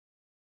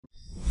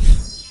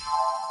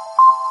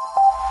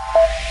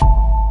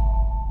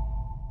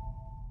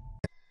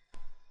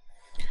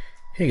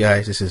Hey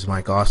guys, this is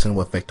Mike Austin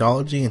with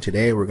Vectology, and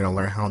today we're going to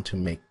learn how to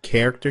make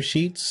character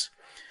sheets.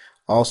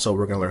 Also,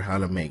 we're going to learn how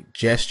to make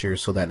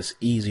gestures so that it's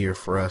easier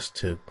for us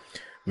to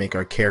make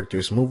our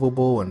characters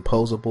movable and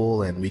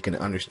posable and we can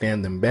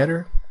understand them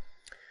better.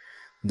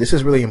 This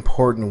is really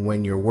important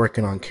when you're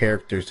working on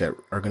characters that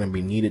are going to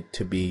be needed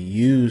to be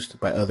used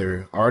by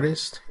other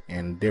artists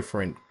and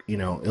different,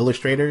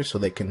 illustrators, so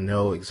they can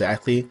know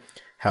exactly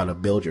how to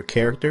build your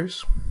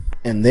characters.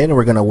 And then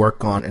we're going to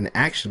work on an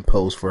action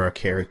pose for our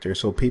character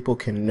so people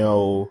can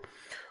know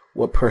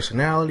what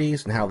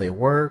personalities and how they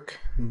work.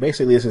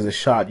 Basically, this is a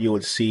shot you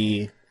would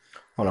see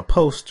on a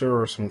poster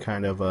or some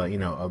kind of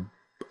a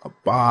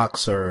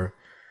box or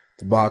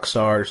the box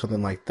art or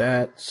something like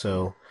that.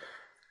 So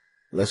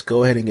let's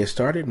go ahead and get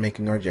started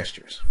making our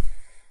gestures.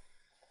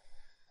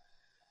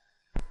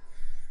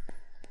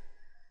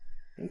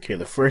 Okay,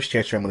 the first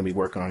gesture I'm going to be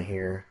working on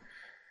here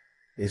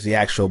is the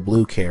actual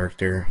blue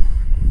character.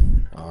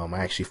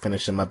 I actually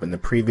finished him up in the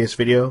previous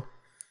video.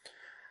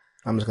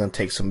 I'm just going to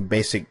take some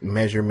basic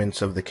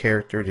measurements of the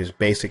character, just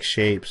basic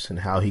shapes and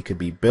how he could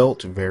be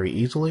built very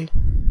easily.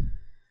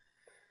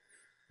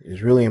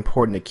 It's really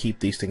important to keep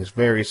these things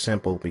very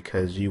simple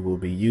because you will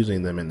be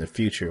using them in the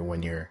future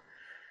when you're,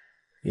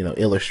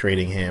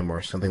 illustrating him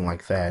or something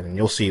like that. And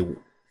you'll see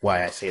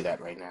why I say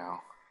that right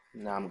now.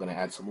 Now I'm going to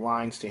add some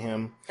lines to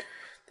him,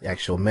 the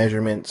actual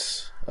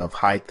measurements of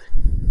height.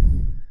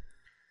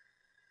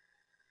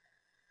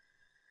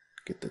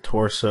 Get the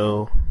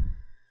torso,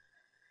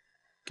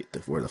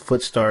 get where the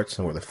foot starts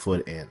and where the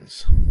foot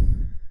ends.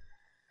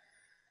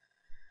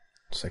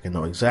 So I can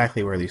know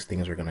exactly where these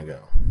things are going to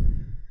go.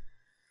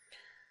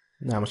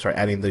 Now I'm going to start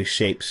adding these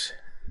shapes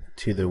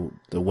to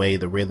the way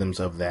the rhythms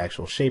of the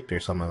actual shape there.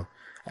 So I'm going to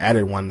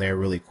add one there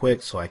really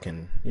quick so I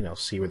can,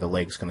 see where the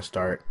leg's going to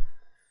start.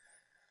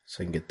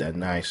 So I can get the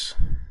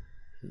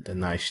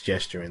nice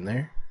gesture in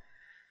there.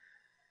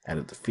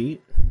 Added the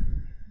feet.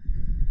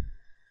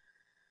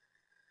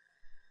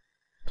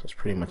 So it's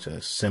pretty much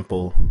a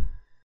simple